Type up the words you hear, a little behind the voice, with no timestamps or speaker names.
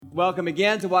Welcome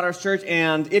again to Waters Church,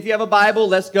 and if you have a Bible,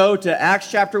 let's go to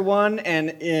Acts chapter 1,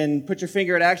 and put your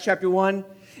finger at Acts chapter 1,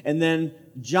 and then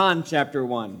John chapter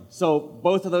 1. So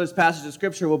both of those passages of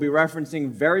Scripture we'll be referencing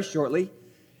very shortly.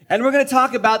 And we're going to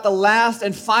talk about the last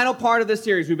and final part of this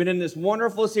series. We've been in this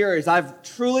wonderful series. I've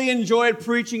truly enjoyed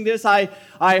preaching this. I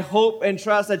hope and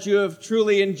trust that you have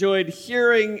truly enjoyed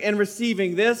hearing and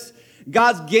receiving this.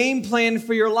 God's game plan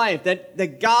for your life,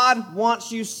 that God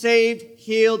wants you saved,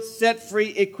 healed, set free,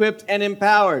 equipped, and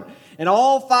empowered. And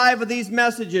all 5 of these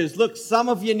messages, look, some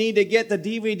of you need to get the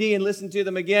DVD and listen to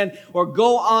them again, or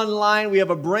go online. We have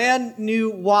a brand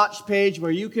new watch page where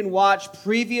you can watch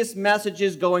previous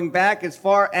messages going back as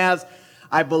far as,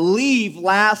 I believe,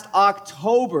 last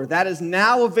October. That is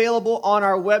now available on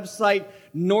our website,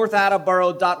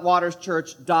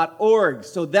 northattleboro.waterschurch.org.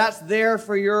 So that's there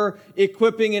for your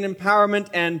equipping and empowerment.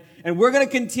 And we're going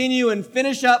to continue and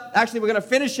finish up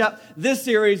this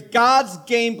series, God's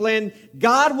game plan.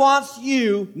 God wants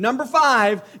you, number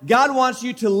 5, God wants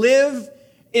you to live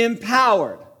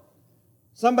empowered.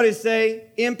 Somebody say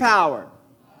empowered.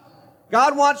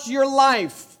 God wants your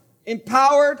life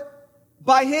empowered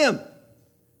by Him.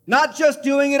 Not just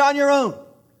doing it on your own.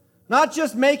 Not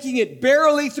just making it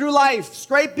barely through life,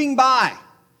 scraping by.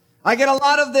 I get a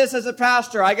lot of this as a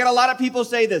pastor. I get a lot of people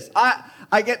say this.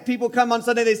 I get people come on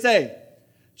Sunday, they say,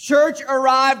 church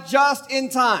arrived just in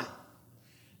time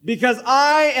because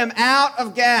I am out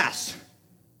of gas.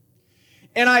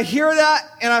 And I hear that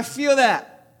and I feel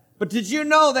that. But did you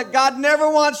know that God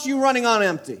never wants you running on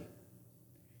empty?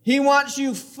 He wants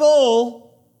you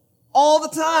full all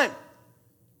the time.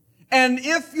 And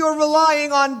if you're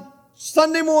relying on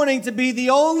Sunday morning to be the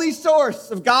only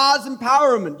source of God's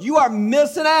empowerment, you are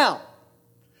missing out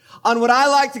on what I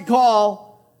like to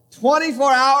call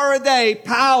 24-hour a day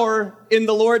power in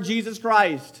the Lord Jesus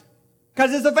Christ.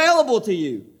 Because it's available to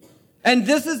you. And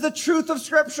this is the truth of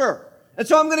Scripture. And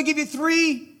so I'm going to give you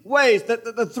 3 ways,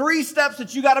 the 3 steps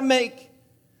that you got to make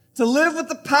to live with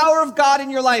the power of God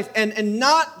in your life and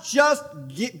not just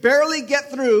barely get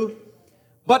through,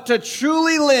 but to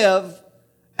truly live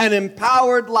an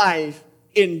empowered life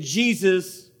in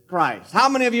Jesus Christ. How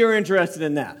many of you are interested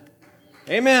in that?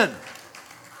 Amen.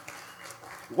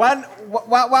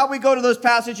 While we go to those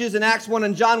passages in Acts 1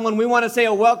 and John 1, we want to say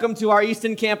a welcome to our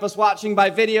Easton campus watching by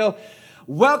video.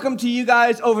 Welcome to you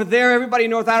guys over there, everybody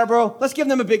in North Attleboro. Let's give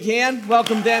them a big hand.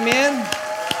 Welcome them in.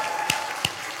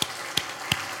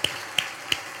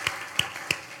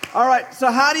 All right, so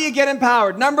how do you get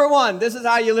empowered? Number 1, this is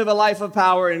how you live a life of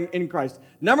power in Christ.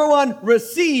 Number 1,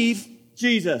 receive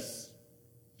Jesus.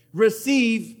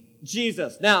 Receive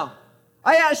Jesus. Now,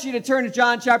 I asked you to turn to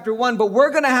John chapter 1, but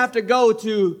we're going to have to go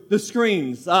to the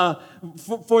screens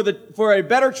for a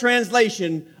better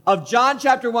translation of John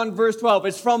chapter 1, verse 12.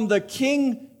 It's from the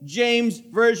King James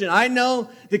Version. I know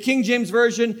the King James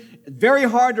Version, very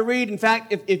hard to read. In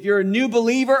fact, if you're a new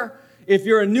believer, if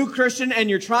you're a new Christian and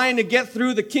you're trying to get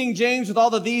through the King James with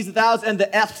all the these, the thous, and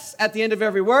the f's at the end of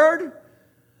every word,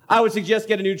 I would suggest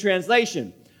get a new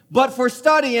translation. But for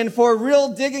study and for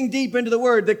real digging deep into the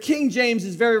Word, the King James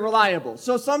is very reliable.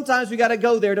 So sometimes we got to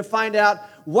go there to find out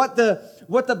what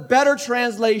the better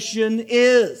translation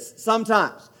is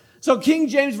sometimes. So King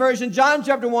James Version, John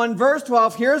chapter 1, verse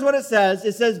 12, here's what it says.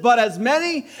 It says, but as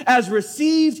many as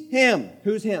received Him,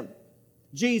 who's Him?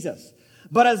 Jesus.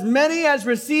 But as many as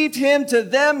received Him, to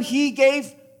them He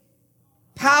gave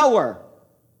power.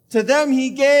 To them He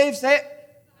gave, say it.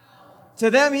 To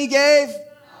them He gave,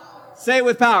 say it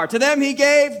with power. To them He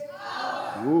gave,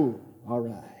 power. Ooh, all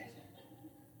right.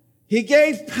 He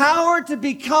gave power to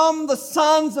become the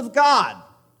sons of God.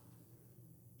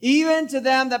 Even to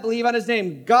them that believe on His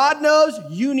name. God knows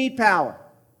you need power.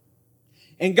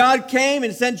 And God came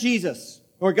and sent Jesus.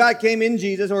 Or God came in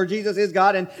Jesus, or Jesus is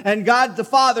God. And God the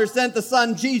Father sent the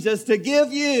Son Jesus to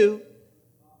give you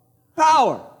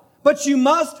power. But you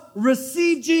must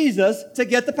receive Jesus to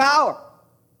get the power.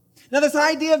 Now, this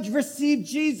idea of receive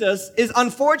Jesus is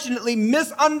unfortunately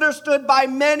misunderstood by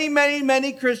many, many,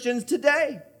 many Christians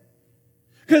today.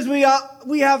 Because we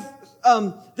have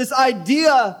this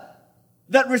idea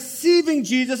that receiving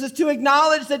Jesus is to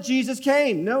acknowledge that Jesus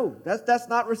came. No, that's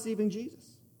not receiving Jesus.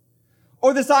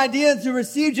 Or this idea to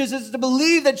receive Jesus is to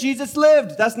believe that Jesus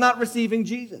lived. That's not receiving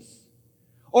Jesus.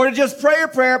 Or to just pray a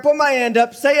prayer, put my hand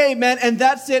up, say amen, and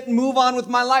that's it, and move on with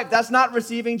my life. That's not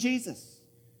receiving Jesus.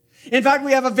 In fact,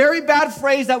 we have a very bad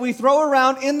phrase that we throw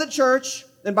around in the church,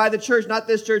 and by the church, not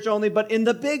this church only, but in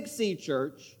the Big C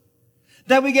church,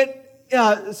 that we get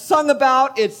sung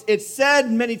about. It's said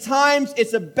many times.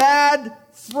 It's a bad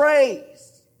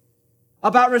phrase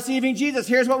about receiving Jesus.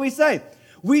 Here's what we say.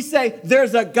 We say,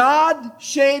 there's a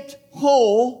God-shaped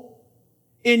hole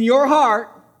in your heart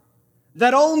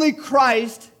that only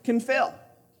Christ can fill.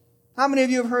 How many of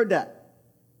you have heard that?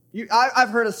 I've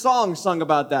heard a song sung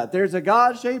about that. There's a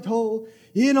God-shaped hole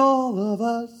in all of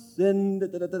us. And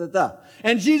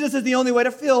And Jesus is the only way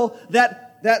to fill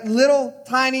that little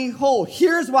tiny hole.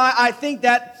 Here's why I think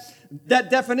that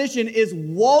definition is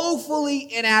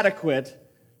woefully inadequate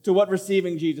to what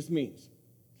receiving Jesus means.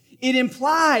 It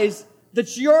implies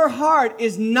that your heart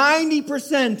is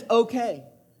 90% okay.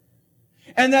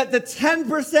 And that the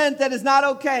 10% that is not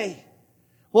okay,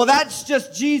 well, that's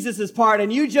just Jesus' part.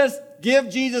 And you just give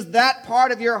Jesus that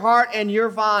part of your heart and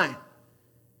you're fine.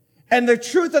 And the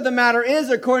truth of the matter is,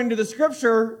 according to the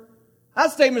scripture,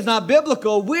 that statement is not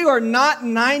biblical. We are not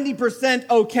 90%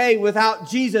 okay without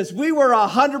Jesus. We were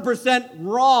 100%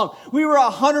 wrong. We were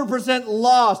 100%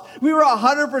 lost. We were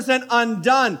 100%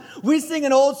 undone. We sing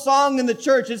an old song in the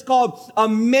church. It's called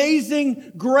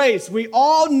Amazing Grace. We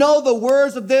all know the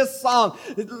words of this song.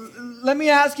 Let me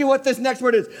ask you what this next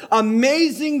word is.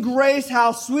 Amazing grace,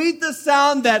 how sweet the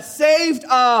sound that saved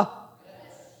a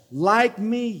like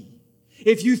me.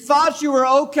 If you thought you were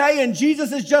okay and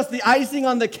Jesus is just the icing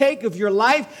on the cake of your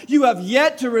life, you have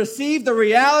yet to receive the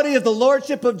reality of the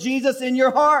lordship of Jesus in your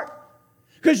heart.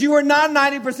 Because you were not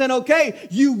 90% okay.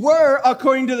 You were,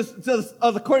 according to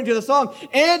the song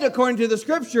and according to the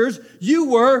scriptures, you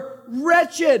were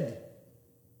wretched.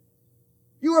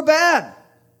 You were bad.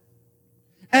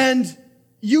 And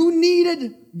you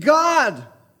needed God,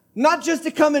 not just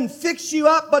to come and fix you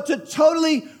up, but to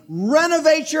totally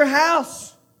renovate your house.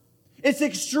 It's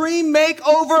Extreme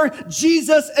Makeover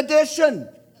Jesus edition.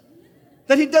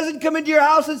 That he doesn't come into your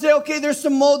house and say, okay, there's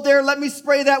some mold there. Let me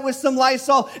spray that with some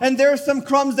Lysol. And there's some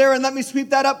crumbs there. And let me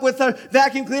sweep that up with a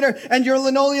vacuum cleaner. And your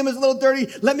linoleum is a little dirty.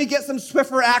 Let me get some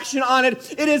Swiffer action on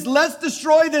it. It is, let's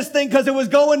destroy this thing because it was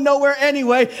going nowhere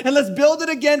anyway. And let's build it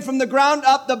again from the ground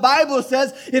up. The Bible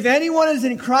says, if anyone is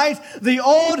in Christ, the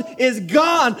old is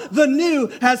gone. The new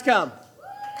has come.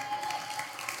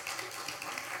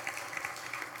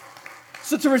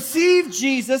 So to receive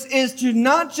Jesus is to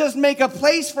not just make a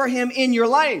place for him in your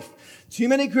life. Too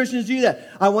many Christians do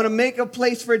that. I want to make a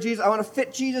place for Jesus. I want to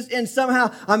fit Jesus in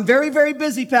somehow. I'm very, very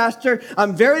busy, Pastor.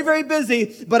 I'm very, very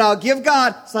busy, but I'll give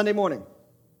God Sunday morning.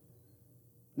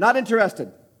 Not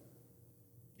interested.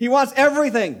 He wants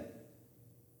everything.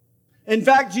 In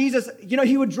fact, Jesus,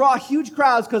 he would draw huge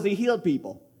crowds because he healed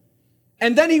people.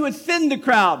 And then he would thin the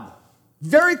crowd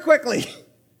very quickly.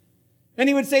 And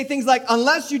he would say things like,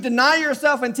 unless you deny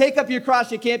yourself and take up your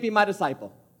cross, you can't be my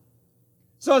disciple.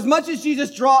 So as much as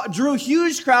Jesus drew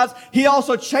huge crowds, he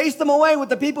also chased them away with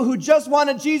the people who just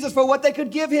wanted Jesus for what they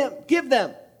could give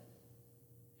them.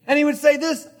 And he would say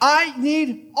this, I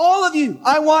need all of you.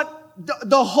 I want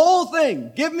the whole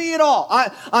thing. Give me it all.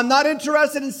 I'm not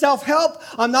interested in self-help.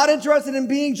 I'm not interested in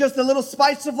being just a little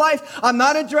spice of life. I'm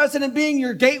not interested in being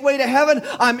your gateway to heaven.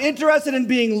 I'm interested in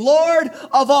being Lord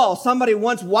of all. Somebody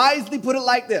once wisely put it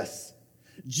like this.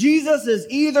 Jesus is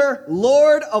either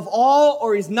Lord of all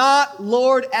or he's not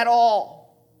Lord at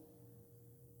all.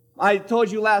 I told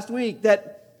you last week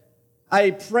that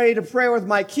I prayed a prayer with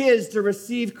my kids to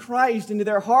receive Christ into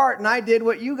their heart, and I did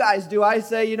what you guys do. I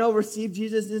say, receive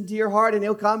Jesus into your heart, and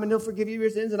he'll come, and he'll forgive you your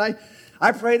sins. And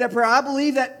I prayed that prayer. I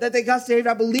believe that they got saved.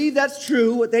 I believe that's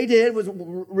true. What they did was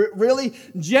really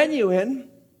genuine.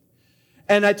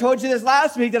 And I told you this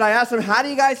last week that I asked them, how do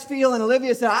you guys feel? And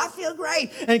Olivia said, I feel great.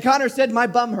 And Connor said, my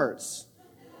bum hurts.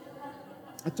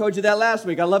 I told you that last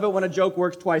week. I love it when a joke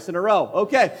works twice in a row.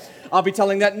 Okay, I'll be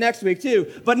telling that next week too.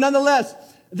 But nonetheless,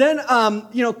 then,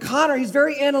 Connor, he's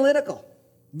very analytical.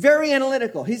 Very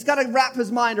analytical. He's got to wrap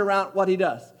his mind around what he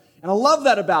does. And I love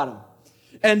that about him.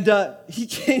 And he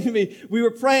came to me. We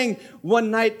were praying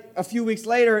one night a few weeks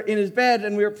later in his bed,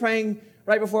 and we were praying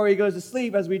right before he goes to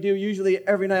sleep, as we do usually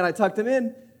every night. I tucked him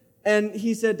in. And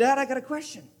he said, Dad, I got a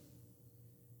question.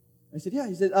 I said, yeah.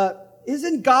 He said,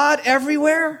 isn't God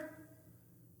everywhere?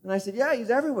 And I said, yeah, he's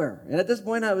everywhere. And at this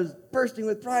point, I was bursting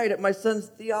with pride at my son's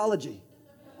theology.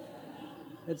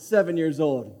 At 7 years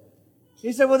old.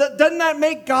 He said, well, doesn't that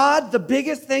make God the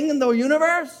biggest thing in the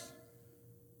universe?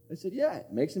 I said, yeah,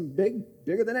 it makes him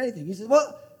bigger than anything. He said,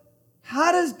 well,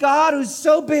 how does God, who's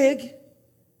so big,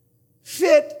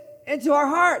 fit into our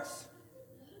hearts?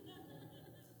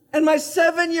 And my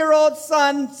 7-year-old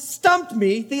son stumped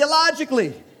me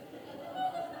theologically.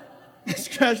 I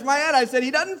scratched my head. I said, he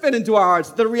doesn't fit into our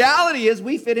hearts. The reality is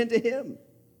we fit into him.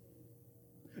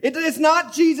 It's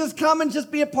not Jesus come and just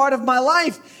be a part of my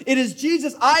life. It is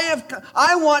Jesus.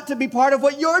 I want to be part of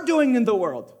what you're doing in the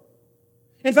world.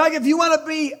 In fact, if you want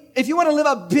to live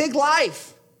a big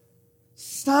life,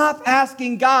 stop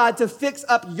asking God to fix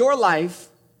up your life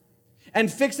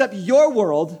and fix up your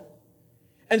world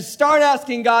and start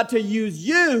asking God to use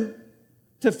you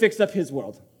to fix up his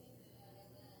world.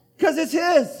 Because it's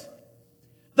his.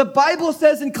 The Bible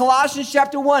says in Colossians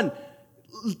chapter 1,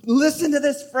 listen to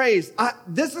this phrase.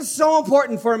 This is so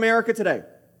important for America today.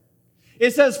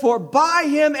 It says, for by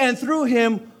him and through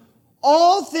him,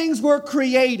 all things were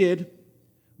created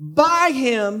by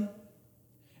him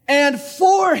and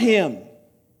for him.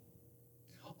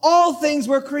 All things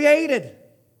were created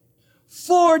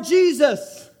for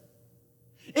Jesus.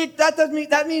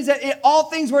 That means that all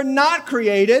things were not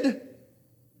created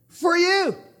for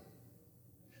you.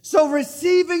 So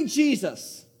receiving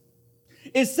Jesus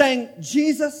is saying,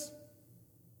 Jesus,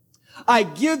 I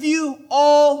give you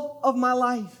all of my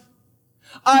life.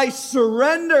 I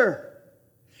surrender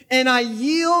and I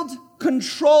yield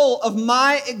control of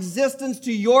my existence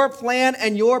to your plan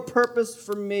and your purpose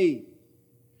for me.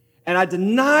 And I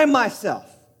deny myself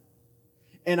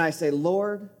and I say,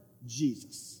 Lord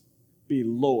Jesus, be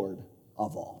Lord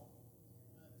of all.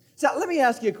 So let me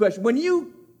ask you a question. When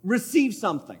you receive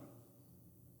something,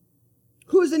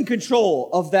 who's in control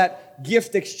of that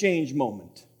gift exchange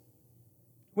moment?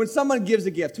 When someone gives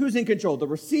a gift, who's in control? The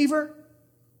receiver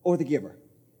or the giver?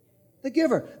 The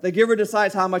giver. The giver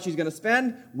decides how much he's going to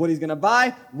spend, what he's going to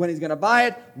buy, when he's going to buy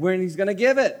it, when he's going to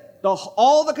give it.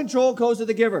 All the control goes to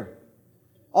the giver.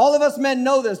 All of us men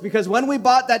know this because when we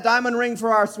bought that diamond ring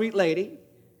for our sweet lady,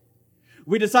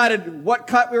 we decided what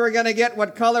cut we were going to get,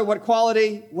 what color, what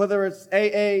quality, whether it's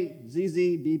AA,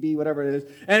 ZZ, BB, whatever it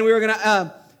is. And we were going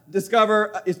to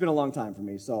discover, it's been a long time for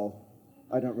me, so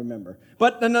I don't remember.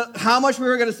 But how much we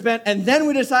were going to spend, and then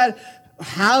we decided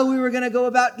how we were going to go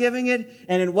about giving it,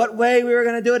 and in what way we were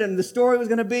going to do it, and the story was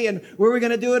going to be, and were we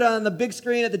going to do it on the big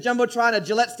screen at the Jumbotron at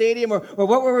Gillette Stadium, or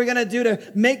what were we going to do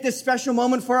to make this special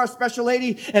moment for our special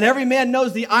lady? And every man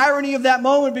knows the irony of that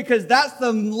moment because that's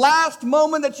the last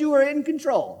moment that you were in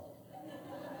control.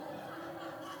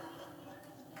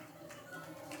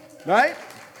 Right?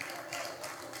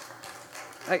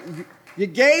 Like, you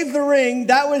gave the ring,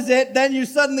 that was it, then you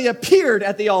suddenly appeared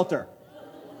at the altar.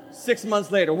 6 months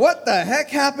later, what the heck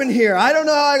happened here? I don't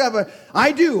know how I got, but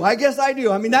I do. I guess I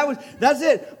do. I mean, that's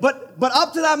it. But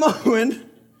up to that moment,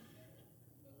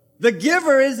 the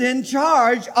giver is in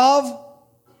charge of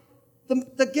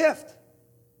the gift.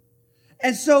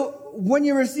 And so when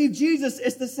you receive Jesus,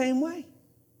 it's the same way.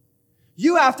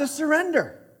 You have to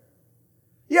surrender.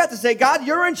 You have to say, God,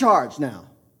 you're in charge now.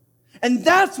 And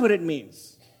that's what it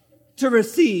means to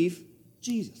receive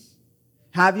Jesus.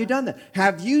 Have you done that?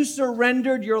 Have you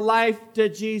surrendered your life to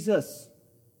Jesus?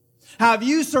 Have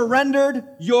you surrendered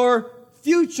your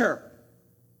future,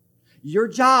 your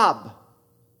job,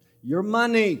 your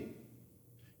money,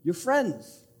 your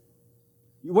friends,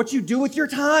 what you do with your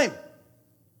time?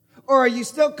 Or are you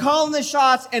still calling the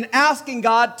shots and asking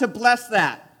God to bless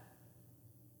that?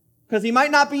 Because he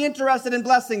might not be interested in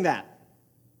blessing that.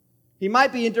 He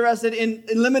might be interested in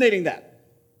eliminating that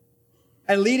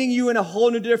and leading you in a whole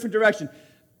new different direction.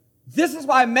 This is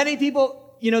why many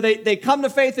people, they come to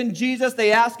faith in Jesus,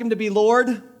 they ask him to be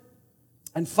Lord,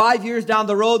 and 5 years down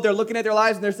the road, they're looking at their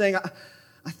lives and they're saying,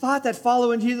 I thought that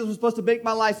following Jesus was supposed to make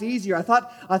my life easier. I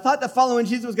thought that following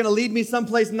Jesus was going to lead me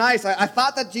someplace nice. I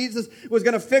thought that Jesus was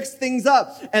going to fix things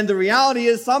up. And the reality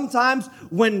is sometimes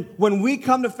when we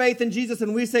come to faith in Jesus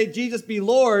and we say, Jesus be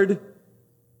Lord,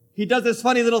 he does this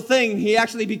funny little thing. He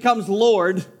actually becomes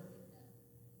Lord.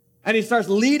 And he starts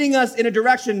leading us in a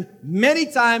direction many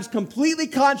times completely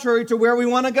contrary to where we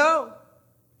want to go.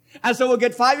 And so we'll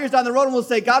get 5 years down the road and we'll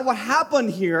say, God, what happened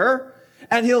here?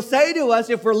 And he'll say to us,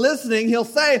 if we're listening, he'll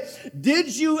say,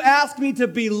 did you ask me to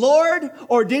be Lord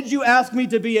or did you ask me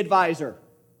to be advisor?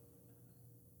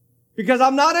 Because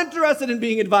I'm not interested in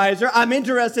being advisor. I'm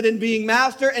interested in being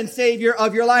master and savior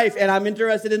of your life. And I'm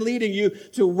interested in leading you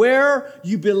to where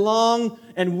you belong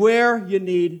and where you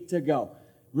need to go.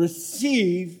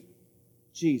 Receive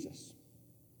Jesus.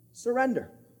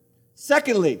 Surrender.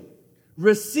 Secondly,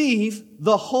 receive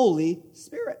the Holy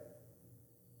Spirit.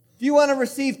 If you want to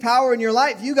receive power in your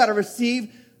life, you got to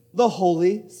receive the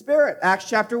Holy Spirit. Acts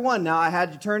chapter 1. Now I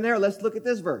had you turn there. Let's look at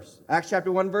this verse. Acts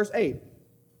chapter 1, verse 8.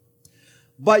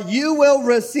 But you will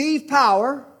receive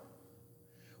power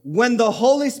when the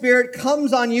Holy Spirit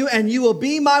comes on you, and you will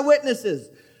be my witnesses.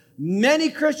 Many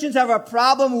Christians have a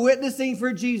problem witnessing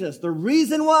for Jesus. The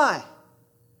reason why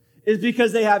is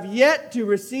because they have yet to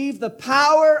receive the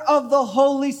power of the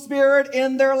Holy Spirit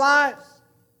in their lives.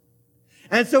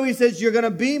 And so he says, you're going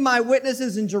to be my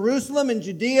witnesses in Jerusalem, in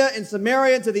Judea, in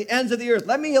Samaria, to the ends of the earth.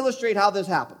 Let me illustrate how this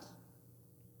happens.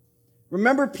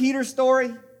 Remember Peter's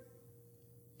story?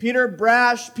 Peter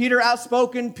brash, Peter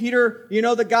outspoken, Peter,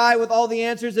 the guy with all the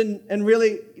answers, and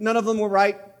really none of them were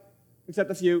right,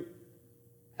 except a few.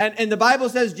 And the Bible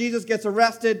says Jesus gets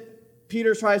arrested.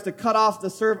 Peter tries to cut off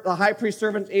the high priest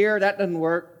servant's ear. That doesn't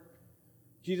work.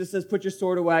 Jesus says, put your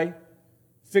sword away.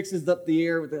 Fixes up the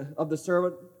ear of the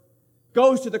servant.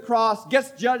 Goes to the cross,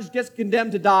 gets judged, gets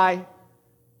condemned to die.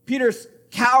 Peter's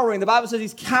cowering. The Bible says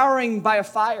he's cowering by a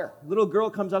fire. A little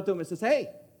girl comes up to him and says, hey,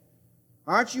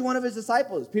 aren't you one of his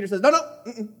disciples? Peter says, no,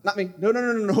 not me. No,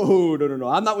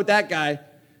 I'm not with that guy. A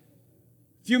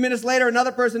few minutes later,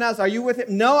 another person asks, are you with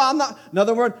him? No, I'm not.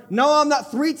 Another word, no, I'm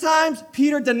not. 3 times,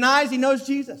 Peter denies he knows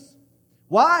Jesus.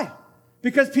 Why?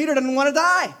 Because Peter doesn't want to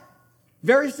die.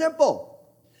 Very simple.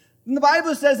 And the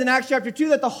Bible says in Acts chapter 2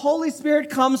 that the Holy Spirit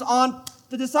comes on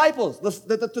the disciples,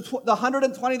 the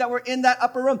 120 that were in that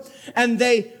upper room, and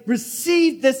they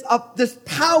received this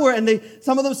power, and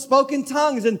some of them spoke in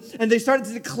tongues, and they started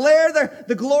to declare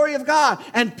the glory of God,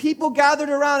 and people gathered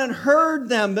around and heard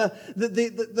them.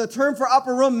 The term for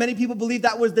upper room, many people believe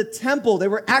that was the temple. They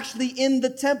were actually in the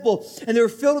temple, and they were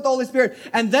filled with the Holy Spirit.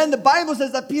 And then the Bible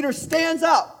says that Peter stands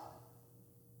up,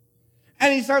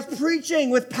 and he starts preaching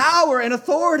with power and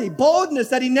authority, boldness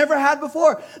that he never had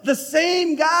before. The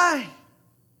same guy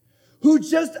who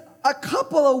just a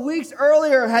couple of weeks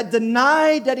earlier had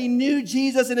denied that he knew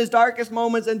Jesus in his darkest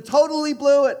moments and totally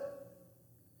blew it,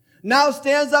 now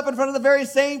stands up in front of the very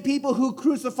same people who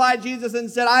crucified Jesus and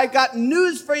said, I got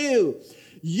news for you.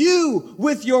 You,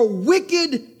 with your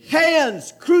wicked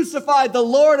hands, crucified the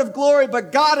Lord of glory,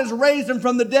 but God has raised him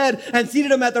from the dead and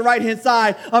seated him at the right-hand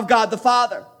side of God the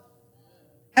Father.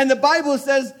 And the Bible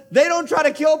says they don't try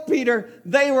to kill Peter.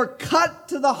 They were cut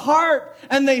to the heart,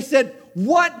 and they said,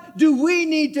 what do we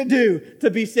need to do to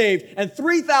be saved? And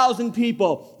 3,000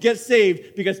 people get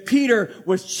saved because Peter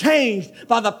was changed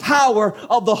by the power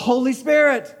of the Holy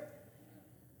Spirit.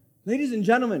 Ladies and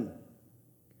gentlemen,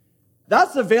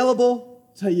 that's available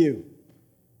to you.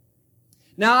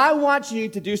 Now, I want you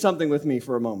to do something with me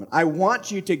for a moment. I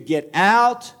want you to get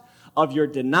out of your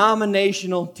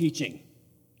denominational teaching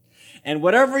and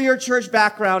whatever your church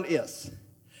background is.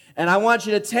 And I want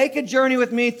you to take a journey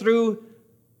with me through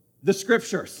the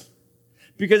Scriptures.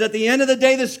 Because at the end of the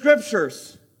day, the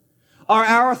Scriptures are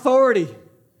our authority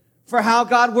for how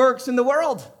God works in the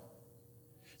world.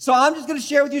 So I'm just going to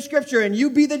share with you Scripture, and you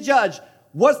be the judge.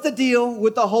 What's the deal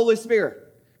with the Holy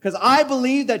Spirit? Because I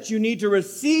believe that you need to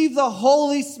receive the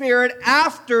Holy Spirit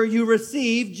after you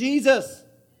receive Jesus.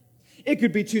 It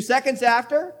could be 2 seconds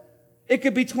after. It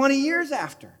could be 20 years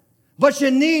after. But you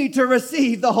need to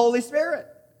receive the Holy Spirit.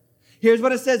 Here's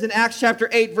what it says in Acts chapter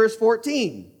 8, verse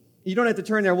 14. You don't have to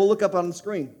turn there. We'll look up on the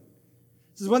screen. It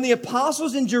says, when the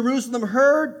apostles in Jerusalem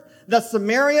heard that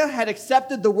Samaria had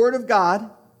accepted the word of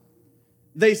God,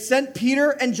 they sent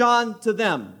Peter and John to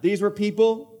them. These were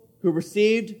people who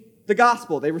received the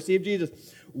gospel. They received Jesus.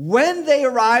 When they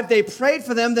arrived, they prayed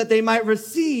for them that they might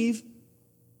receive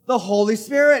the Holy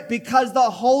Spirit, because the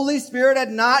Holy Spirit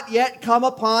had not yet come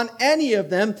upon any of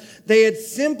them. They had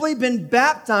simply been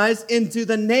baptized into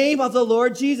the name of the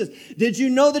Lord Jesus. Did you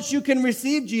know that you can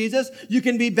receive Jesus? You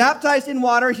can be baptized in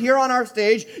water here on our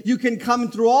stage. You can come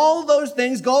through all those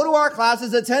things, go to our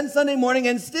classes, attend Sunday morning,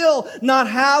 and still not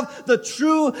have the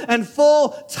true and full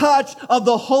touch of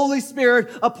the Holy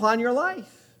Spirit upon your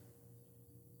life.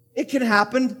 It can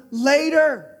happen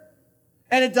later,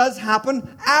 and it does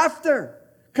happen after.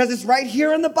 Because it's right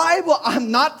here in the Bible. I'm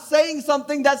not saying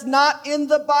something that's not in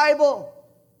the Bible.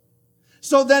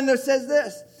 So then it says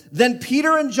this. Then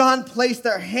Peter and John placed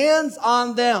their hands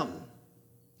on them,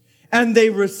 and they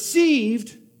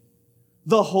received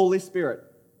the Holy Spirit.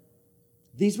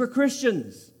 These were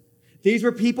Christians. These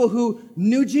were people who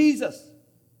knew Jesus.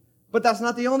 But that's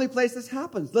not the only place this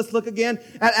happens. Let's look again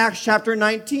at Acts chapter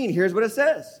 19. Here's what it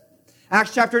says.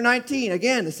 Acts chapter 19,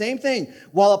 again, the same thing.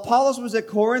 While Apollos was at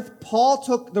Corinth, Paul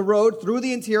took the road through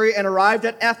the interior and arrived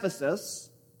at Ephesus.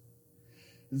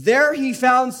 There he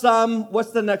found some,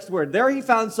 what's the next word? There he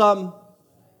found some,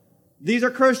 these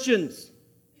are Christians.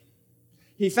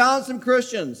 He found some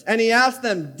Christians, and he asked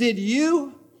them, did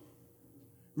you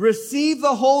receive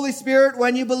the Holy Spirit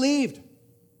when you believed?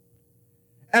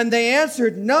 And they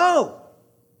answered, no.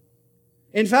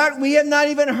 In fact, we have not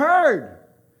even heard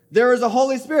there is a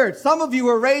Holy Spirit. Some of you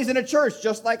were raised in a church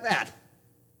just like that.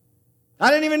 I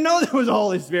didn't even know there was a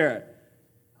Holy Spirit.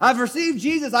 I've received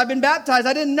Jesus. I've been baptized.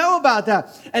 I didn't know about that.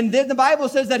 And then the Bible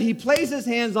says that he placed his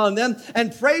hands on them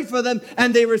and prayed for them,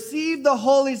 and they received the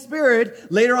Holy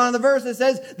Spirit. Later on in the verse, it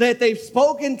says that they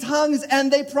spoke in tongues and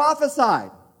they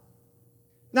prophesied.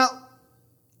 Now,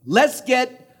 let's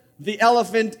get the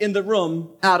elephant in the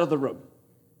room out of the room.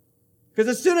 Because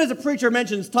as soon as a preacher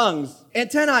mentions tongues,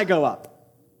 antennae go up.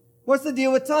 What's the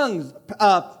deal with tongues?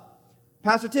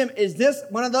 Pastor Tim, is this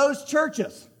one of those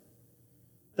churches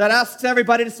that asks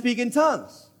everybody to speak in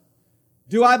tongues?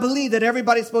 Do I believe that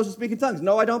everybody's supposed to speak in tongues?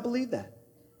 No, I don't believe that.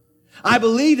 I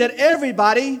believe that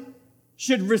everybody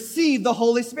should receive the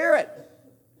Holy Spirit.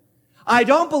 I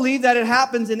don't believe that it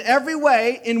happens in every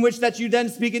way in which that you then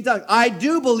speak in tongues. I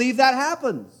do believe that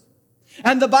happens.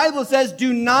 And the Bible says,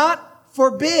 do not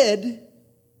forbid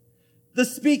the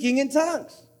speaking in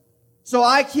tongues. So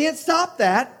I can't stop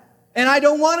that, and I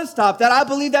don't want to stop that. I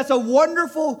believe that's a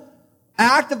wonderful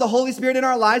act of the Holy Spirit in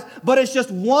our lives, but it's just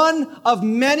one of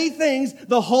many things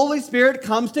the Holy Spirit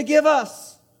comes to give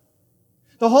us.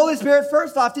 The Holy Spirit,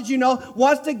 first off, did you know,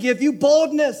 wants to give you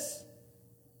boldness.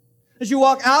 As you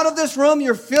walk out of this room,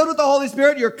 you're filled with the Holy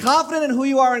Spirit, you're confident in who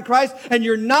you are in Christ, and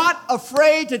you're not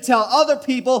afraid to tell other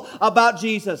people about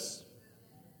Jesus.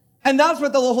 And that's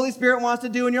what the Holy Spirit wants to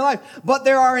do in your life. But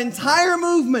there are entire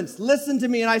movements, listen to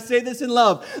me, and I say this in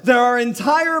love, there are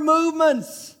entire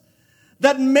movements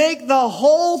that make the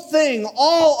whole thing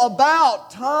all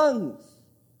about tongues.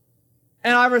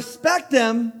 And I respect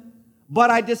them,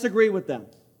 but I disagree with them.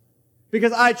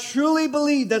 Because I truly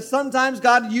believe that sometimes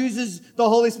God uses the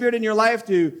Holy Spirit in your life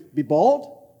to be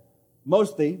bold,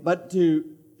 mostly, but to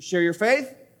share your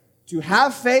faith, to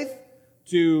have faith,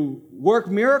 to work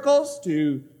miracles,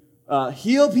 to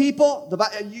heal people.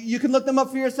 You can look them up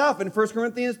for yourself. In 1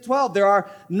 Corinthians 12, there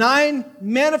are 9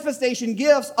 manifestation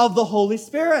gifts of the Holy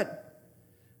Spirit.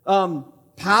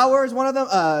 Power is one of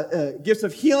them. Gifts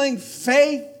of healing,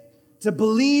 faith, to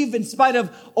believe in spite of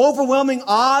overwhelming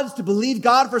odds, to believe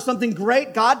God for something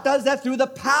great. God does that through the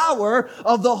power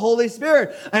of the Holy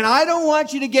Spirit. And I don't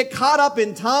want you to get caught up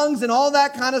in tongues and all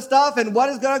that kind of stuff and what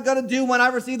is God going to do when I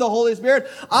receive the Holy Spirit.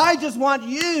 I just want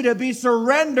you to be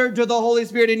surrendered to the Holy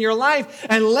Spirit in your life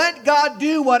and let God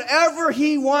do whatever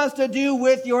He wants to do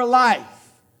with your life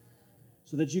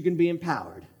so that you can be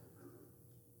empowered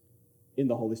in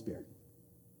the Holy Spirit.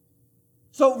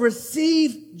 So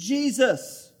receive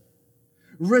Jesus.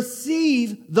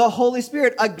 Receive the Holy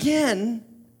Spirit. Again,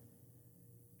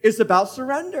 it's about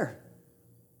surrender.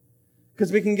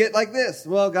 Because we can get like this.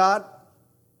 Well, God,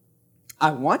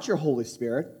 I want your Holy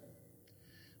Spirit,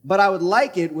 but I would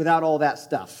like it without all that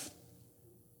stuff.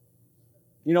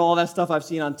 You know, all that stuff I've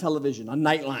seen on television, on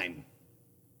Nightline.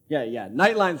 Yeah.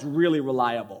 Nightline's really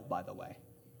reliable, by the way.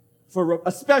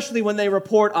 Especially when they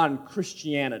report on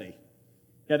Christianity.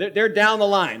 Yeah, they're down the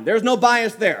line. There's no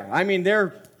bias there. I mean,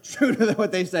 they're true to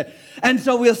what they say. And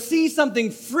so we'll see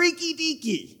something freaky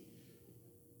deaky,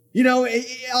 you know,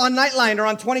 on Nightline or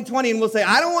on 2020, and we'll say,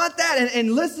 I don't want that.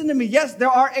 And listen to me. Yes, there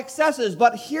are excesses,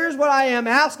 but here's what I am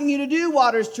asking you to do,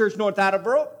 Waters Church, North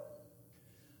Attleboro.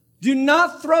 Do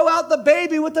not throw out the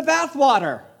baby with the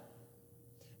bathwater.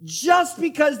 Just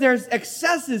because there's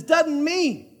excesses doesn't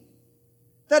mean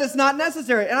that it's not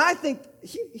necessary. And I think,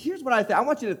 here's what I think. I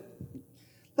want you to,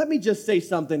 let me just say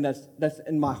something that's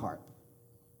in my heart.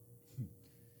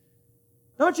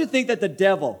 Don't you think that the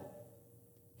devil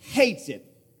hates it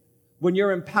when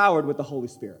you're empowered with the Holy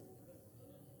Spirit?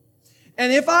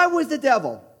 And if I was the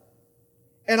devil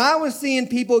and I was seeing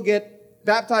people get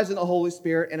baptized in the Holy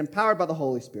Spirit and empowered by the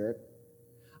Holy Spirit,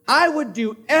 I would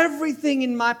do everything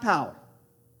in my power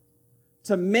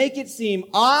to make it seem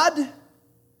odd,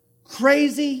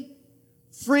 crazy,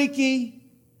 freaky,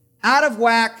 out of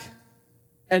whack,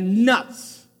 and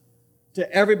nuts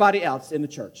to everybody else in the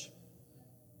church.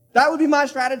 That would be my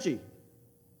strategy.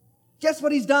 Guess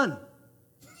what he's done?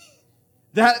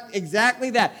 Exactly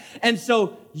that. And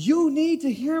so you need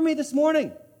to hear me this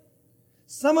morning.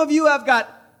 Some of you have got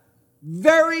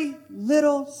very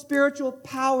little spiritual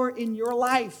power in your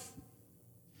life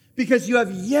because you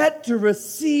have yet to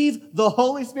receive the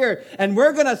Holy Spirit. And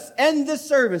we're going to end this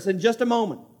service in just a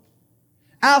moment,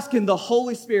 asking the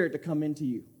Holy Spirit to come into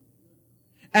you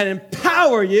and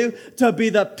empower you to be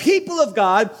the people of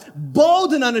God,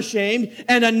 bold and unashamed,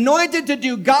 and anointed to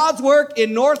do God's work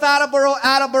in North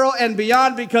Attleboro, and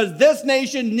beyond, because this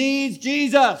nation needs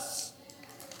Jesus.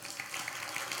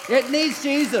 It needs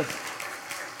Jesus.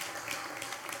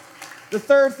 The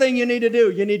third thing you need to do,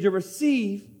 you need to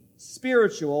receive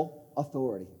spiritual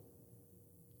authority.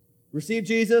 Receive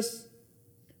Jesus,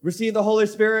 receive the Holy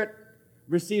Spirit,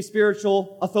 receive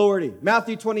spiritual authority.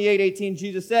 Matthew 28:18,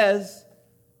 Jesus says,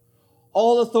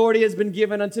 all authority has been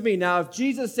given unto me. Now, if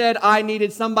Jesus said I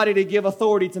needed somebody to give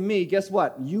authority to me, guess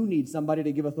what? You need somebody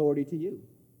to give authority to you.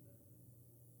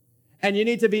 And you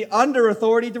need to be under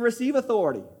authority to receive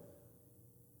authority.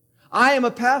 I am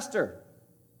a pastor.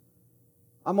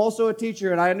 I'm also a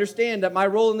teacher, and I understand that my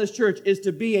role in this church is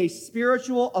to be a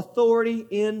spiritual authority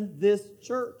in this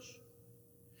church.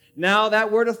 Now,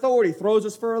 that word authority throws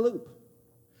us for a loop.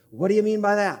 What do you mean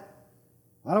by that?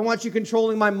 I don't want you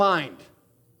controlling my mind.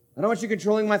 I don't want you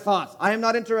controlling my thoughts. I am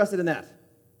not interested in that.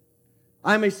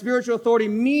 I'm a spiritual authority,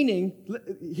 meaning,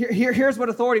 here's what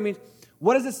authority means.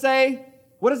 What does it say?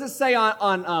 What does it say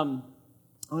on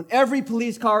every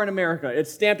police car in America?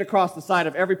 It's stamped across the side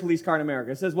of every police car in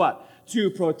America. It says what? To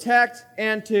protect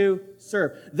and to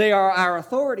serve. They are our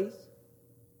authorities,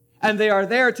 and they are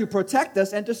there to protect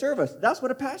us and to serve us. That's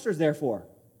what a pastor is there for.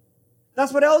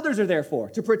 That's what elders are there for,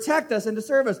 to protect us and to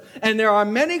serve us. And there are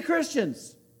many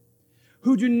Christians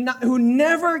who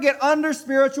never get under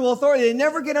spiritual authority. They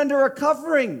never get under a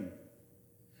covering.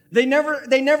 They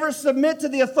never submit to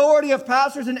the authority of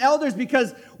pastors and elders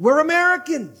because we're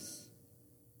Americans.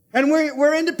 And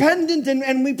we're independent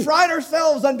and we pride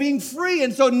ourselves on being free.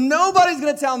 And so nobody's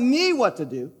going to tell me what to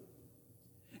do.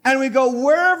 And we go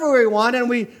wherever we want and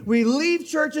we leave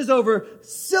churches over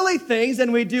silly things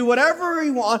and we do whatever we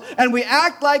want and we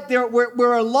act like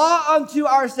we're a law unto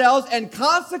ourselves, and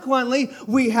consequently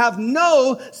we have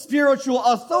no spiritual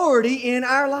authority in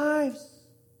our lives.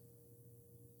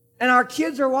 And our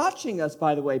kids are watching us,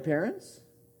 by the way, parents.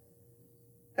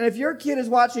 And if your kid is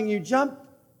watching you jump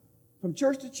from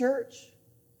church to church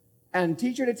and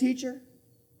teacher to teacher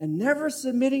and never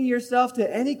submitting yourself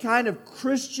to any kind of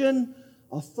Christian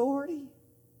authority,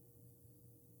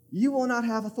 you will not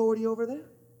have authority over them.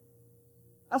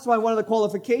 That's why one of the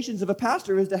qualifications of a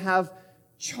pastor is to have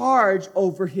charge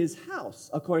over his house,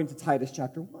 according to Titus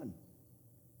chapter 1.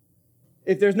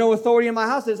 If there's no authority in my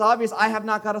house, it's obvious I have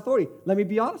not got authority. Let me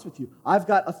be honest with you. I've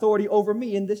got authority over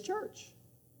me in this church.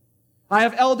 I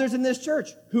have elders in this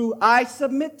church who I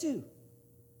submit to.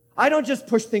 I don't just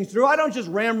push things through. I don't just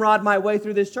ramrod my way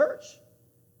through this church.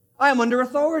 I am under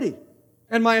authority.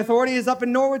 And my authority is up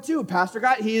in Norwood too. Pastor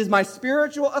God, he is my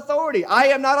spiritual authority. I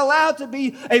am not allowed to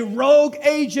be a rogue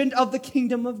agent of the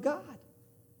kingdom of God.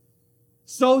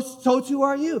 So too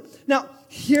are you. Now,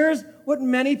 here's what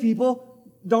many people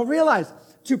don't realize.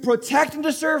 To protect and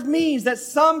to serve means that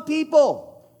some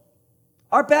people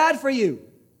are bad for you.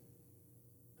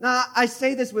 Now, I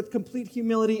say this with complete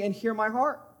humility and hear my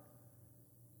heart.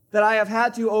 That I have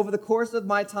had to, over the course of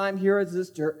my time here as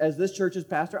this church's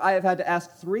pastor, I have had to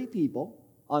ask 3 people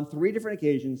on 3 different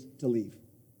occasions to leave.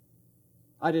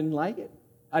 I didn't like it.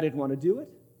 I didn't want to do it,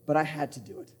 but I had to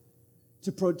do it.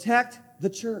 To protect the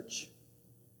church.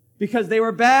 Because they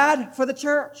were bad for the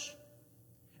church.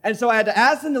 And so I had to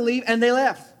ask them to leave, and they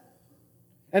left.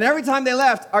 And every time they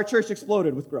left, our church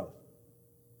exploded with growth.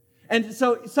 And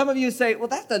so some of you say, well,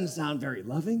 that doesn't sound very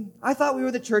loving. I thought we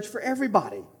were the church for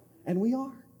everybody. And we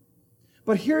are.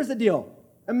 But here's the deal.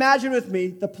 Imagine with me,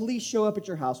 the police show up at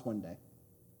your house one day.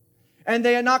 And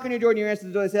they knock on your door and you answer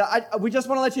the door. They say, we just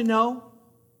want to let you know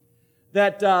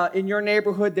that in your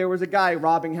neighborhood there was a guy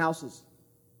robbing houses.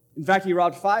 In fact, he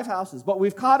robbed 5 houses. But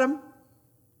we've caught him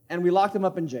and we locked him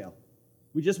up in jail.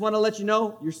 We just want to let you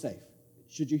know you're safe,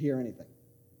 should you hear anything.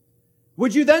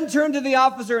 Would you then turn to the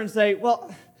officer and say,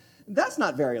 well, that's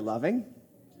not very loving.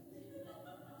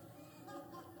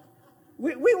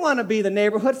 We want to be the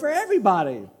neighborhood for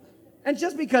everybody. And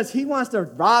just because he wants to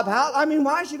rob house,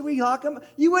 why should we lock him?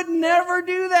 You would never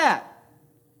do that.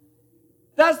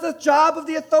 That's the job of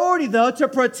the authority, though, to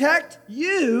protect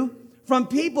you from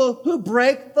people who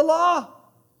break the law.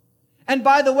 And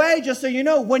by the way, just so you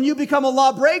know, when you become a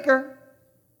lawbreaker,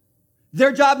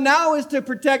 their job now is to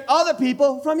protect other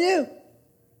people from you.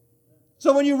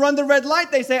 So when you run the red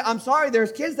light, they say, I'm sorry,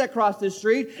 there's kids that cross this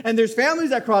street, and there's families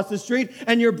that cross this street,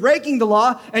 and you're breaking the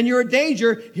law, and you're a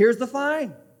danger. Here's the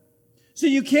fine. So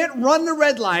you can't run the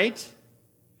red light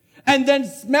and then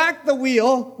smack the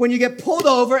wheel when you get pulled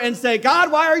over and say,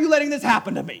 God, why are you letting this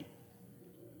happen to me?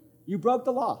 You broke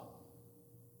the law,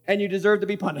 and you deserve to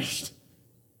be punished.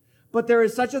 But there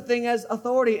is such a thing as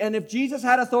authority, and if Jesus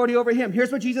had authority over him,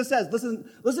 here's what Jesus says.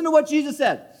 Listen to what Jesus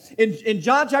said in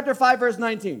John chapter 5, verse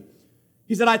 19.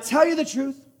 He said, I tell you the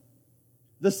truth.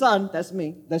 The Son, that's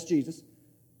me, that's Jesus,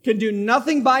 can do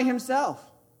nothing by himself.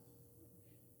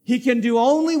 He can do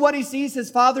only what he sees his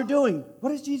Father doing. What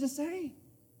does Jesus say? He's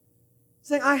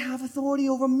saying, I have authority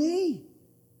over me.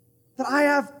 That I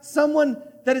have someone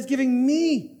that is giving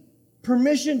me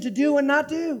permission to do and not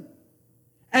do.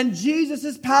 And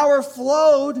Jesus' power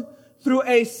flowed through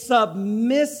a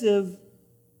submissive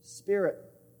spirit.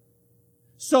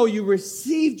 So you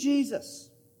receive Jesus.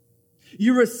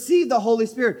 You receive the Holy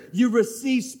Spirit. You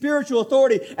receive spiritual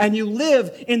authority, and you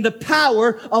live in the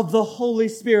power of the Holy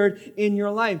Spirit in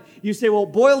your life. You say, well,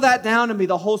 boil that down to me,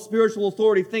 the whole spiritual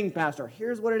authority thing, Pastor.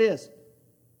 Here's what it is.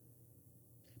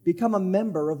 Become a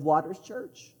member of Waters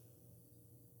Church.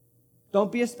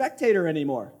 Don't be a spectator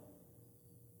anymore.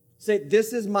 Say,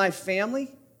 this is my family.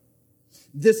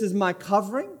 This is my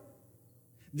covering.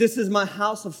 This is my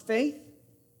house of faith.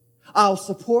 I'll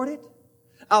support it.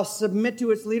 I'll submit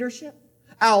to its leadership.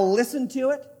 I'll listen to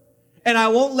it. And I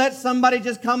won't let somebody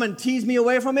just come and tease me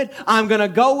away from it. I'm going to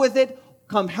go with it.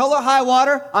 Come hell or high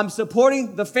water, I'm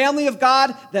supporting the family of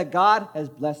God that God has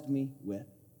blessed me with.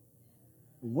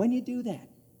 When you do that,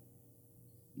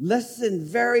 listen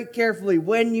very carefully.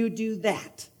 When you do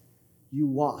that, you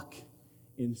walk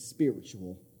in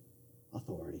spiritual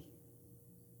authority.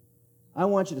 I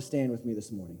want you to stand with me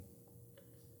this morning.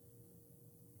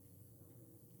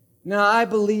 Now, I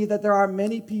believe that there are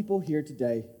many people here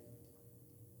today.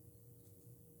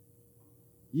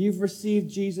 You've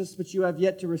received Jesus, but you have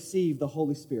yet to receive the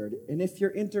Holy Spirit. And if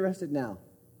you're interested now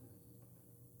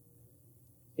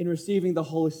in receiving the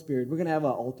Holy Spirit, we're going to have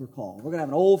an altar call. We're going to have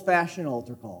an old-fashioned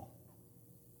altar call.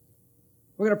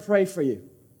 We're going to pray for you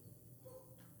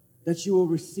that you will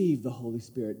receive the Holy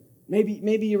Spirit.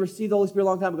 Maybe you received the Holy Spirit a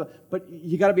long time ago, but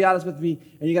you got to be honest with me,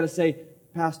 and you got to say,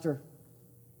 Pastor,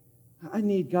 I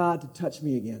need God to touch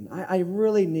me again. I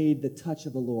really need the touch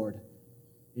of the Lord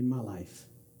in my life.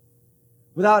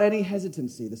 Without any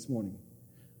hesitancy this morning,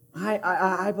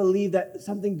 I believe that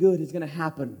something good is going to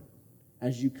happen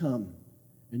as you come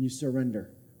and you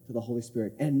surrender to the Holy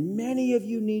Spirit. And many of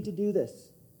you need to do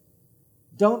this.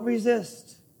 Don't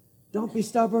resist. Don't be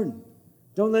stubborn.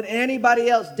 Don't let anybody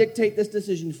else dictate this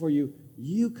decision for you.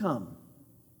 You come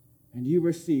and you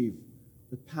receive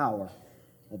the power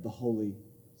of the Holy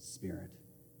Spirit.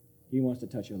 He wants to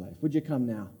touch your life. Would you come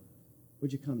now?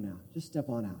 Would you come now? Just step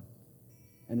on out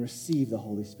and receive the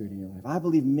Holy Spirit in your life. I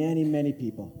believe many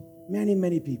people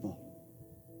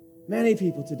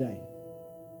today.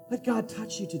 Let God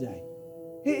touch you today.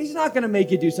 He's not going to make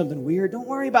you do something weird. Don't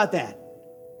worry about that.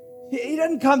 He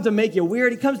doesn't come to make you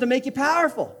weird. He comes to make you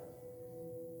powerful.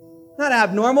 Not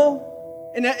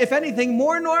abnormal. And if anything,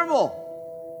 more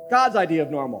normal. God's idea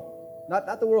of normal.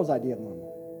 Not the world's idea of normal.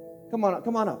 Come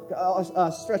on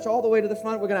up. Stretch all the way to the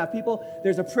front. We're going to have people.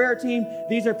 There's a prayer team.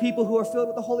 These are people who are filled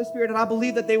with the Holy Spirit, and I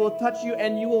believe that they will touch you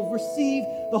and you will receive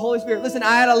the Holy Spirit. Listen,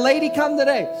 I had a lady come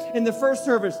today in the first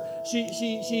service.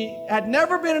 She had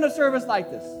never been in a service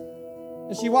like this.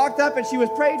 And she walked up and she was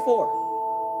prayed for.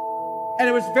 And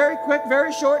it was very quick,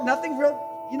 very short, nothing real,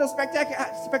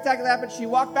 spectacular happened. She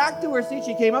walked back to her seat.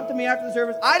 She came up to me after the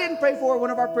service. I didn't pray for her.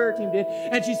 One of our prayer team did.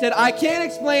 And she said, I can't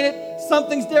explain it.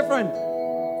 Something's different.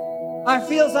 I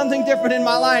feel something different in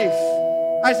my life.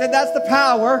 I said, that's the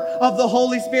power of the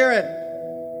Holy Spirit.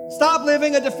 Stop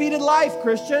living a defeated life,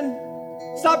 Christian.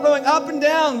 Stop going up and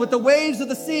down with the waves of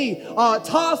the sea,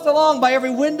 tossed along by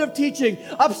every wind of teaching,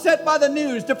 upset by the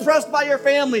news, depressed by your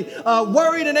family,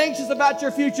 worried and anxious about your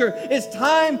future. It's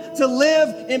time to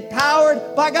live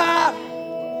empowered by God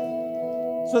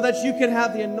so that you can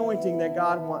have the anointing that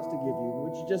God wants to give you.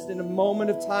 Would you just in a moment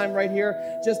of time right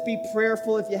here, just be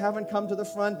prayerful if you haven't come to the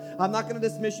front. I'm not going to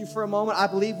dismiss you for a moment. I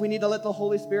believe we need to let the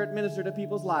Holy Spirit minister to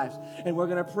people's lives. And we're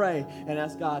going to pray and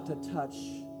ask God to touch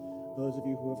those of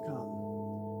you who have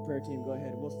come. Prayer team, go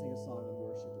ahead. We'll sing a song.